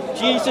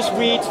 Jesus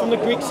reads from the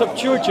Greek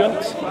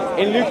Septuagint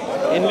in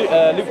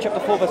Luke chapter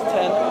 4 verse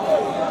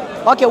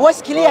 10. Okay,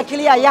 what's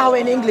Kyliai Yahweh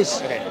in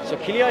English? Okay, so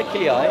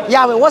Kyliai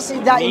Yahweh, what's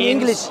that in means,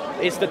 English?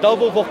 it's the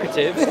double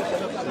vocative,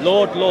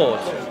 Lord. Lord.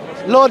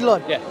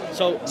 Yeah.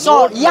 So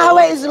So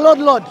Yahweh is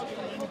Lord.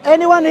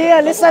 Anyone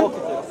here listen?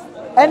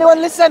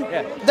 Anyone listen?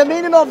 Yeah. The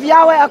meaning of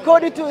Yahweh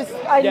according to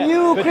a Yeah,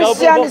 new the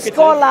Christian double vocative.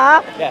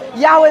 scholar, Yeah.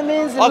 Yahweh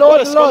means I've got a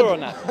Lord. scholar on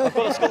that. I've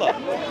got a scholar.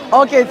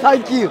 Okay,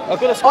 thank you. I've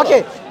got a scholar.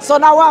 Okay, so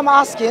now what I'm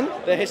asking,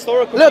 The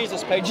historical look,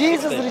 Jesus, page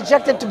Jesus 60.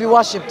 rejected to be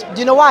worshipped. Do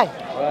you know why?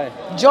 Right.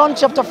 John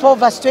chapter 4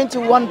 verse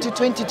 21 to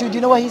 22, do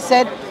you know what he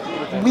said?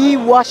 We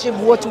worship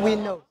what we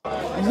know.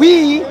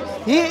 He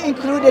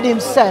included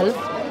himself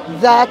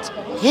that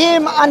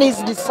him and his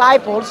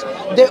disciples,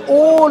 they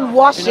all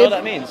worship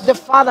that means? the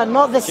Father,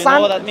 not the Do you know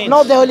Son, what that means?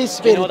 not the Holy Do you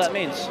Spirit. know what that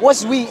means?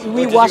 What's we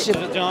Do you worship?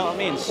 know what that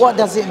means? What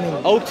does it mean?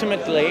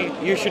 Ultimately,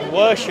 you should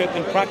worship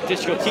and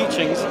practice your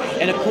teachings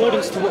in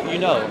accordance to what you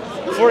know.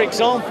 For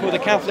example, the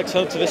Catholics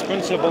hold to this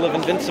principle of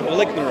invincible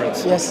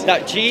ignorance. Yes.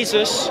 That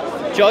Jesus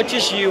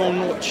judges you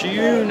on what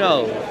you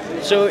know.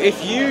 So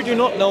if you do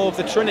not know of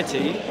the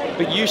Trinity,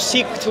 but you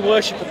seek to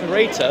worship a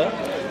creator,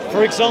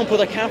 for example,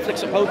 the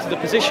Catholics uphold to the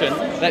position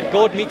that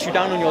God meets you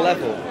down on your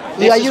level.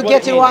 Are you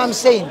getting what I'm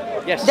saying?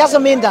 Yes.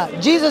 Doesn't mean that.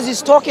 Jesus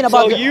is talking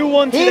about. So you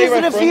wanted He's a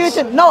reference.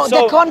 refuting. No,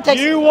 So the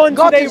context. you wanted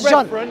Go a to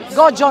John. reference.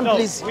 Go John, No,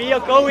 please. we are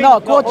going.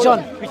 No, quote hold John.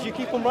 on, because you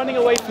keep on running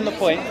away from the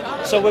point.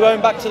 So we're going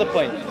back to the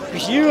point.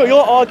 Because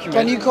your argument.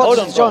 Can you quote hold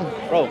on, John?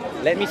 Bro,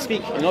 let me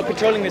speak. You're not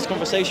controlling this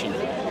conversation.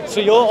 So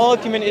your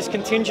argument is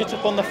contingent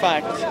upon the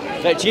fact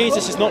that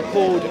Jesus is not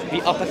called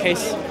the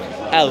uppercase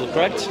L,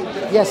 correct?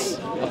 Yes.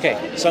 Okay,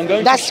 so I'm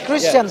going That's to...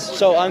 Christians. Yeah,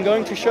 so I'm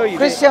going to show you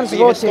Christians the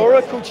wrote it.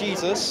 historical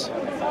Jesus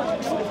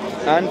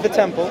and the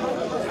temple,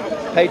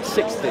 page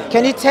 60.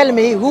 Can you tell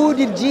me who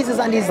did Jesus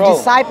and his Bro,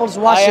 disciples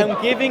I worship?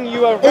 am giving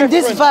you a reference. In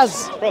this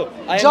verse, Bro,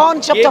 I am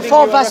John chapter giving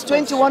 4, you a verse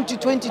reference. 21 to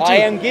 22. I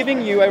am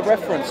giving you a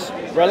reference.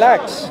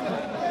 Relax.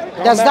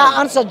 Does Calm that down.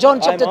 answer John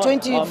chapter I'm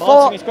 24,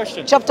 answering his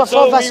question. chapter 4,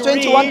 So verse we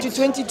 21 read- to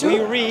 22? We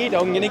read,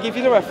 I'm going to give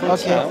you the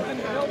reference Okay. now.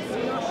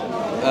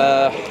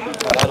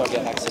 I don't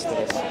get access to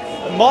this.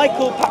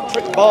 Michael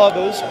Patrick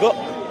Barber's book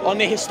on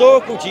the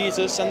historical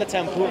Jesus and the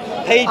temple,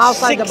 page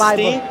Outside 60. the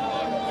Bible.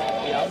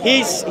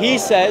 He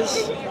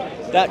says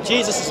that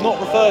Jesus is not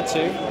referred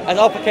to as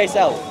uppercase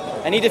L,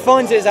 and he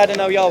defines it as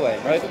Adonai Yahweh,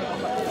 right?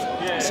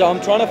 So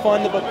I'm trying to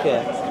find the book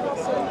here.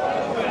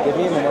 Give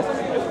me a minute.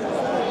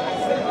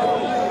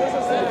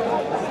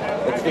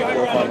 Let's see if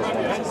we'll find this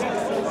one.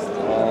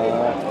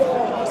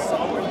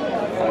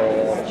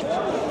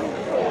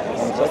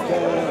 1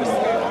 second.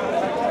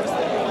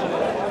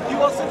 He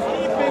wasn't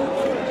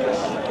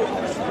sleeping.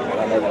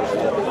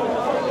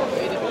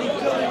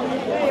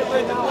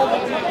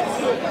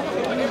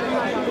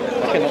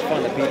 I cannot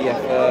find the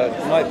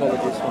PDF. My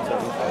apologies. 1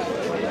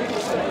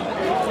 second.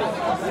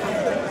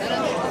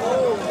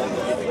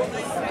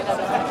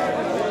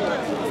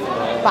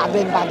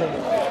 بعدين.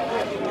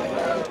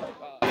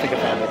 I think I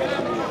found it.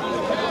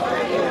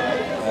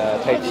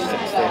 Page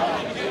 60.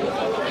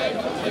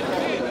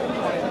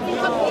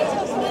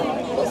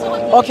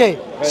 Okay,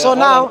 so Hold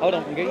now, on, hold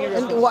on. I'm getting you a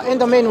reference. in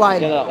the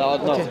meanwhile, Yeah, no,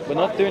 Okay. we're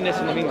not doing this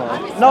in the meanwhile.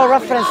 no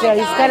reference here.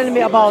 He's telling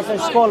me about a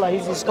scholar.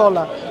 He's a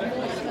scholar.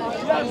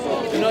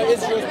 You know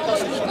Israel's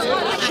prosecuted.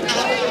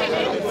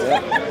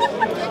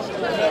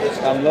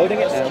 I'm loading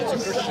it now.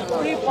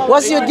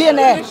 What's your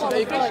DNA?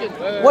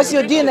 What's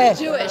your DNA?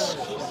 Jewish.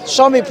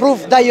 Show me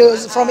proof that you're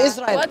from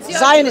Israel. What's your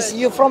Zionist,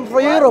 Jewish? you're from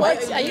Europe.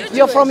 Are you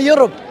You're from Jewish?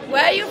 Europe.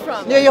 Where are you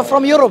from? Yeah, you're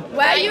from Europe.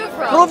 Where are you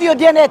from? Prove your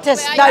DNA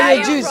test Where that are you're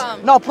you Jews.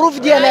 from? No, prove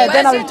DNA,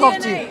 then I Where's will your talk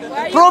to DNA? you. Where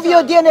are you Prove your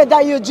from? DNA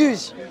that you're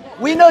Jews.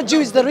 We know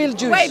Jews, the real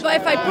Jews. Wait, but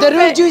if I prove the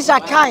real it- Jews are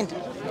kind.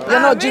 You're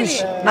Ah, not really?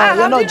 Jews. Ah, No, how you're do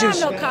not you know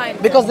Jews. I'm not kind?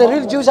 Because the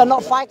real Jews are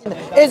not fighting.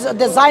 It's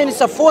the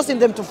Zionists are forcing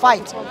them to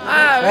fight.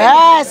 Ah, really?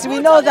 Yes, we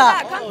Who know told you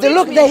that. Come They teach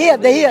look, me. they're here,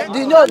 they're here. Do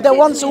you know the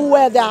ones who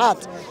wear the hat?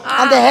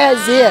 And the hair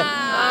is here.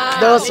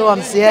 Those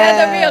ones, yeah.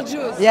 They're the real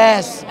Jews.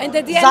 Yes. And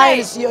the DNA?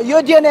 Zionists,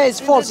 your DNA is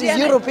false. It's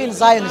DNA? European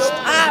Zionist.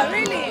 Ah,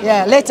 really?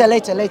 Yeah, later.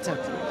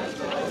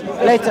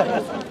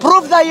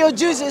 Prove that you're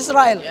Jews,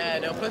 Israel,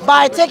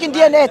 by taking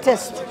DNA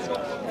test.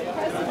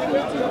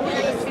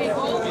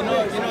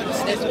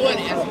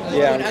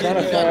 Yeah, I'm trying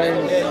to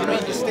find.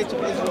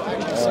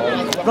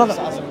 Brother,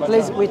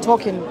 please, we're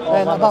talking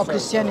about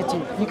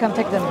Christianity. You can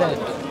take them there.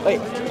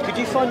 Wait, could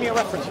you find me a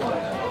reference for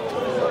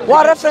that?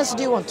 What reference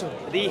do you want to?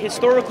 The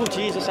historical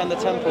Jesus and the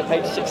temple,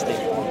 page 60.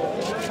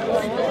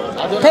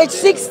 Page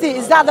 60,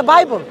 is that the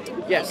Bible?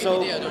 Yeah,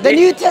 so The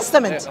New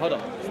Testament. Hold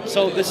on.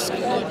 So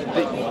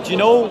do you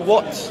know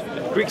what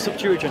Greek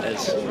Septuagint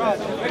is?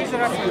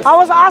 I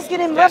was asking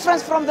him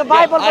reference from the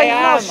Bible, but he's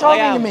not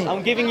showing me.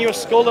 I'm giving you a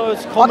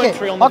scholar's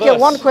commentary on the Okay, verse.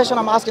 one question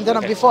I'm asking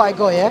then before I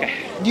go, yeah?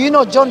 Do you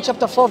know John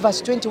chapter 4,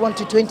 verse 21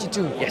 to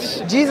 22?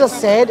 Yes. Jesus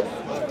said,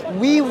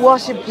 we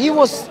worship, he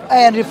was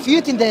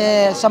refuting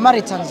the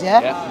Samaritans,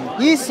 yeah?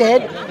 He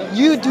said,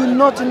 you do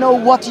not know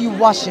what you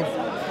worship.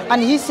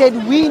 And he said,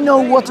 we know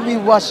what we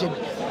worship.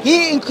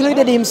 He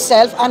included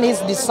himself and his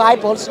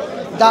disciples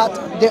that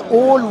they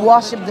all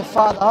worship the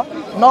Father,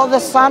 not the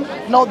Son,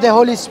 not the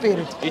Holy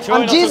Spirit.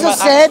 And Jesus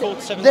said,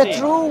 the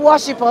true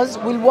worshippers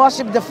will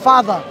worship the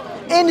Father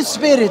in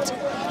spirit.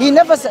 He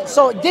never said,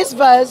 so this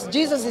verse,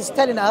 Jesus is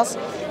telling us,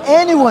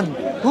 anyone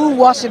who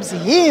worships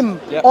him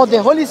or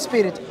the Holy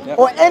Spirit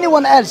or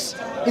anyone else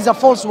is a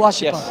false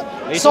worshipper.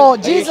 Yes. So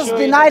Jesus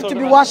denied to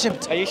be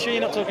worshipped. Are you sure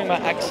you're not talking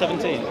about Acts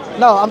 17?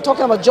 No, I'm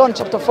talking about John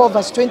chapter 4,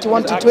 verse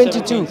 21 to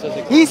 22.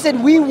 He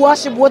said, we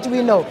worship what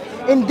we know.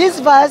 In this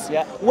verse,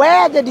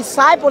 where the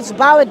disciples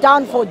bow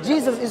down for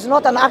Jesus is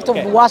not an act of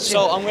worship.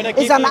 So I'm gonna it's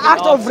give an you the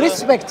act of answer.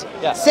 respect.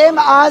 Yeah. Same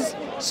as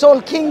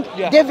Saul King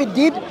David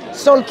did.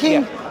 Saul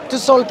King to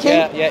Saul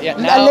King. Yeah.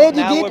 A Now, lady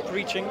now did. we're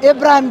preaching.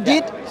 Abraham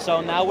did.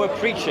 So now we're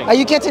preaching. Are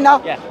you getting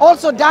now? Yeah.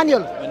 Also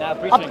Daniel. We're now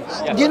preaching.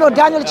 Yeah. You know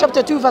Daniel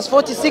chapter 2 verse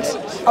 46.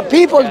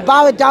 People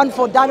bowed down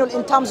for Daniel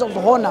in terms of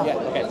honor. Yeah,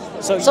 okay.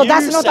 So So you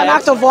that's not said, an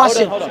act of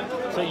worship. Hold on.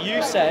 So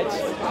you said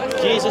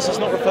Jesus is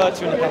not referred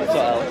to in the capital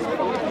L.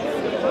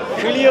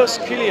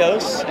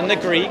 Kyrios in the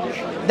Greek.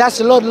 That's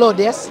Lord,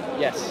 yes?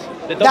 Yes.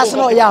 The double That's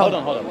not vocative-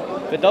 Yahweh. Hold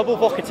on. The double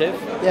vocative,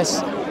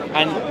 Yes.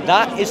 and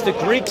that is the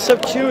Greek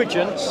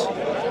Septuagint's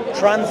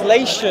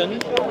translation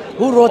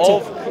Who wrote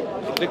of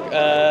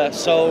it?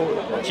 so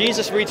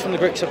Jesus reads from the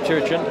Greek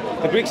Septuagint.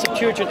 The Greek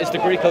Septuagint is the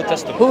Greek Old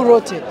Testament. Who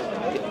wrote it?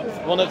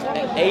 One of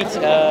I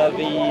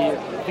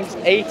think it's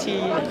 80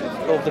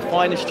 of the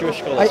finest Jewish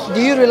scholars.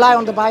 Do you rely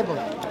on the Bible?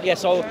 Yeah,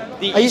 so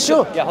the... Are you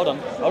sure? Yeah, hold on.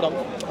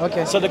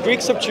 Okay. So the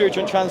Greek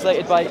Septuagint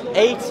translated by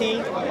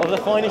 80 of the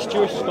finest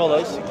Jewish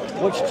scholars,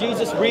 which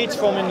Jesus reads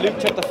from in Luke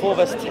chapter 4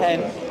 verse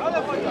 10,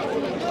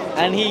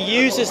 and he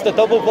uses the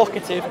double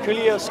vocative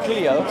Kyrios,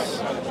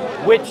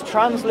 which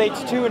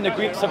translates to in the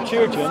Greek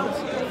Septuagint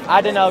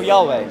Adonai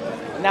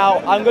Yahweh. Now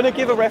I'm going to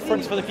give a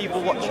reference for the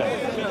people watching.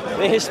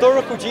 The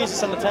Historical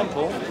Jesus and the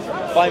Temple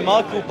by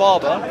Michael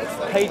Barber,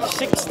 page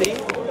 60,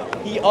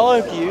 he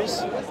argues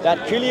that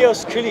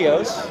Kyrios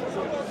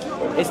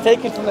is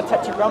taken from the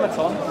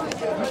Tetragrammaton,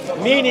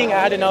 meaning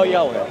Adonai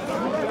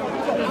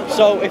Yahweh.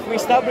 So if we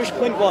establish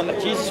point one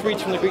that Jesus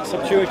reads from the Greek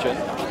Septuagint,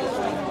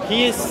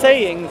 he is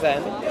saying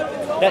then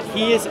that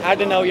he is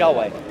Adonai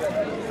Yahweh.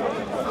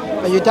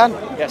 Are you done?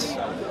 Yes.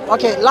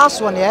 Okay,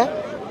 last one, yeah?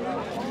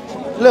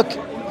 Look,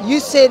 you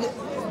said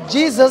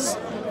Jesus,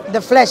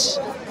 the flesh,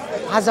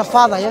 has a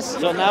father, yes?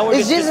 So now we're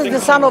Is just Jesus the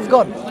Son of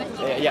God?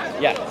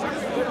 Yeah.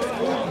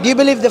 Do you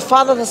believe the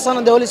Father, the Son,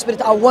 and the Holy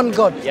Spirit are one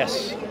God?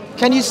 Yes.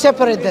 Can you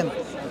separate them?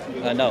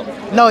 No.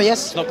 No,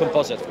 yes? It's not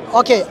composite.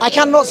 Okay, I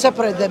cannot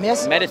separate them,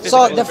 yes? Metaphysical So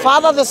the agreement.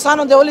 Father, the Son,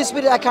 and the Holy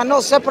Spirit, I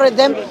cannot separate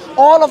them.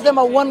 All of them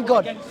are one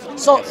God.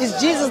 So is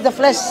Jesus the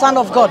flesh, Son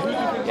of God?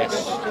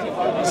 Yes.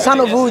 Son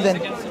of who then?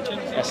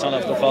 The Son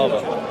of the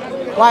Father.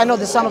 Why not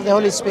the Son of the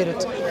Holy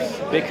Spirit?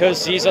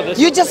 Because these are the...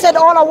 You just said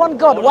all are one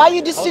God. Why are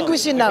you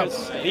distinguishing now?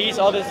 Because these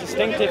are the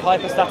distinctive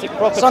hypostatic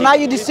properties. So now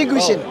you're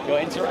distinguishing. Oh, you're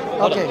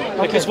interrupting. Okay,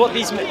 Because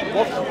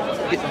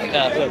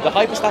the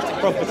hypostatic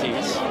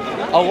properties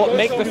are what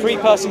make the three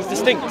persons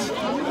distinct.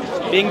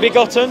 Being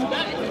begotten,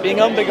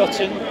 being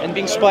unbegotten, and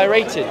being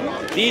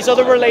spirated. These are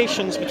the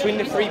relations between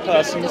the three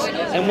persons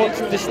and what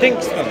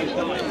distincts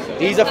them.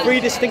 These are three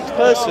distinct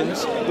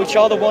persons which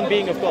are the one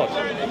being of God.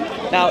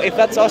 Now, if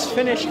that's us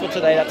finished for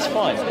today, that's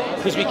fine,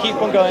 because we keep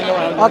on going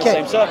around in the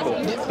same circle.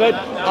 But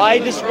I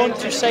just want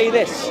to say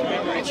this.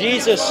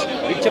 Jesus,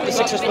 Luke chapter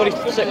 6 verse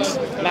 46,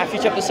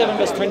 Matthew chapter 7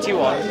 verse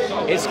 21,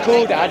 is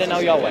called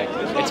Adonai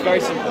Yahweh. It's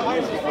very simple.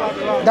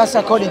 That's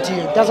according to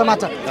you. Doesn't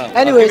matter. No,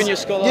 Anyways,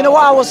 you know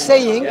what I was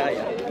saying?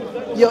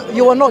 Yeah.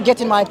 You were not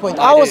getting my point.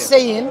 I was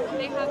saying,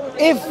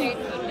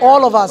 if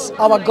all of us,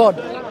 our God,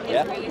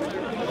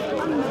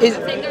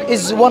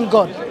 is one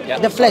God,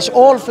 the flesh,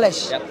 all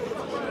flesh.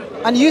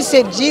 And you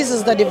said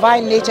Jesus, the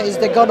divine nature, is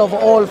the God of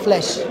all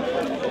flesh.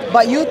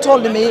 But you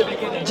told me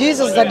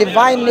Jesus, the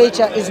divine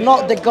nature, is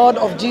not the God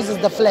of Jesus,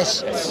 the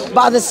flesh.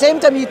 But at the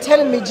same time, you're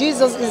telling me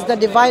Jesus is the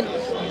divine.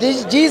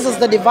 Jesus,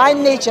 the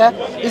divine nature,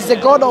 is the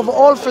God of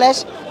all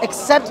flesh,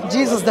 except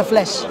Jesus, the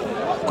flesh.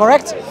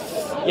 Correct?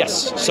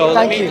 Yes. So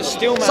Thank let me you.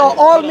 still man. So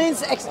all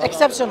means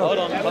exceptional. Hold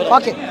on.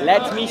 Okay.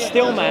 Let me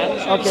still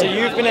man. Okay. So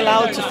you've been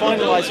allowed to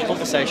finalise the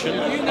conversation.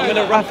 I'm going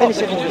to wrap up the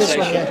This one,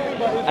 conversation,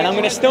 and I'm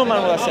going to still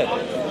man what I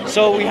said.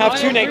 So we have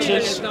two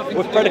natures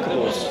with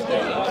predicables.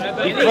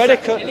 The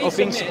predicate of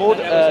being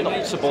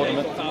not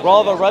subordinate,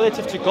 rather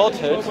relative to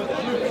Godhood.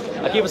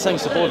 I keep on saying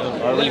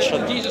subordinate, I really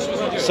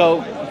shouldn't.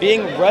 So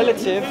being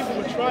relative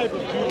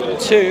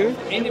to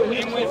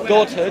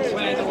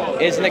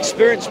Godhood is an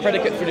experienced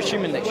predicate for the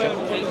human nature.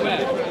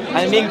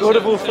 And being God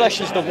of all flesh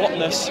is the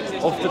whatness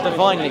of the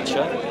divine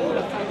nature.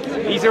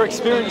 These are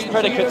experienced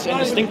predicates in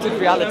distinctive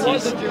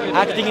realities,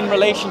 acting in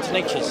relation to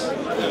natures.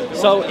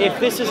 So if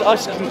this is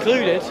us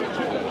concluded,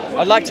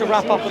 I'd like to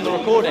wrap up on the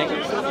recording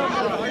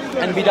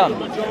and be done.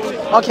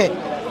 Okay.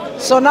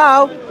 So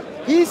now,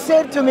 he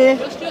said to me,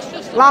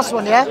 last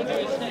one, yeah?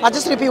 I'll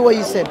just repeat what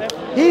you said.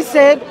 He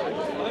said,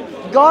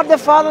 God the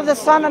Father, the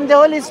Son, and the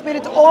Holy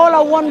Spirit, all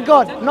are one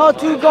God. No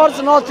two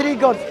gods, no three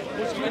gods.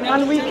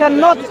 And we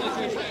cannot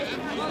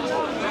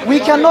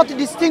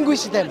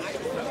distinguish them.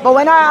 But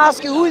when I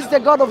ask you, who is the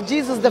God of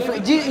Jesus?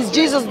 Is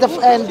Jesus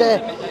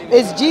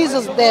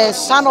the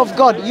Son of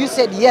God? You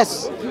said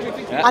yes.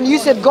 And you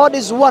said God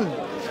is one.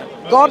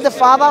 God the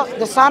Father,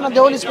 the Son, and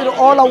the Holy Spirit,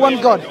 all are one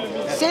God.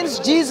 Since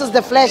Jesus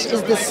the flesh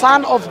is the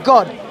Son of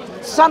God,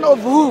 Son of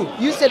who?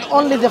 You said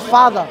only the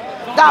Father.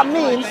 That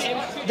means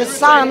the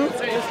Son,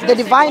 the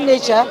divine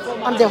nature,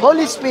 and the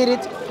Holy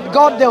Spirit,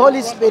 God the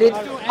Holy Spirit,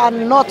 are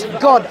not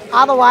God.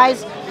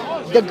 Otherwise,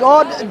 the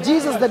God,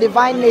 Jesus, the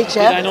divine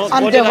nature, I not-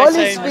 and what the did I Holy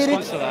say in Spirit,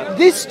 response to that?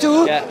 these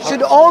two Yeah, should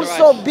Siraj,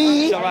 also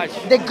be Siraj,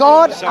 the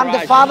God and the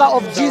Siraj, Father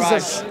of Siraj,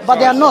 Jesus, but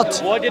they are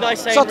Siraj. not. What did I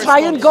say So in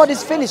triune response? God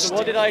is finished. So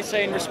what did I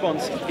say in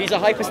response? These are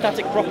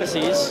hypostatic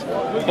properties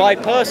by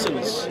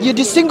persons. You're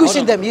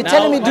distinguishing Hold on. them. You're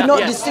telling me do not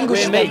yeah, distinguish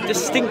we them. make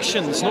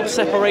distinctions, not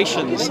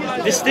separations.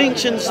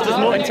 Distinctions does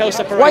not entail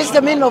separation. What is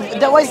the meaning of?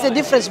 What is the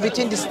difference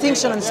between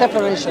distinction and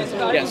separation?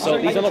 Yeah, so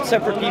these are not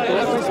separate people.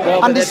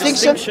 Rather, And they're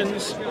distinction?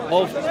 distinctions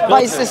of.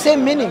 But it's the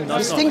same meaning. No,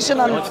 it's Distinction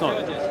not. and No, it's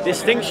not.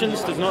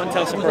 Distinctions does not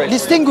entail separation.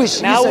 distinguish.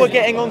 you Now said. we're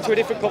getting on to a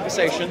different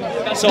conversation.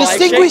 So Distinguish, I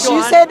shake your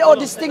you hand. said, or Hold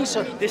on.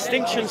 distinction?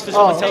 Distinctions does Oh,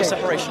 not entail okay.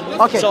 separation.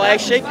 Okay. So I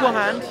shake your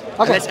hand. And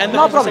Okay, let's end the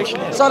no problem.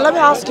 conversation. So let me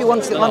ask you one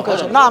hold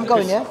question. on. No, I'm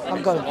going, yeah?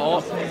 I'm going.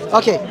 Oh,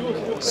 Okay,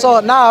 so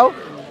now,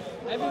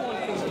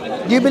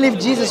 do you believe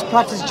Jesus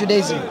practiced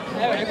Judaism?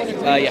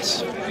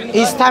 yes.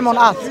 His time on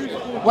earth,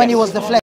 when he was the flesh?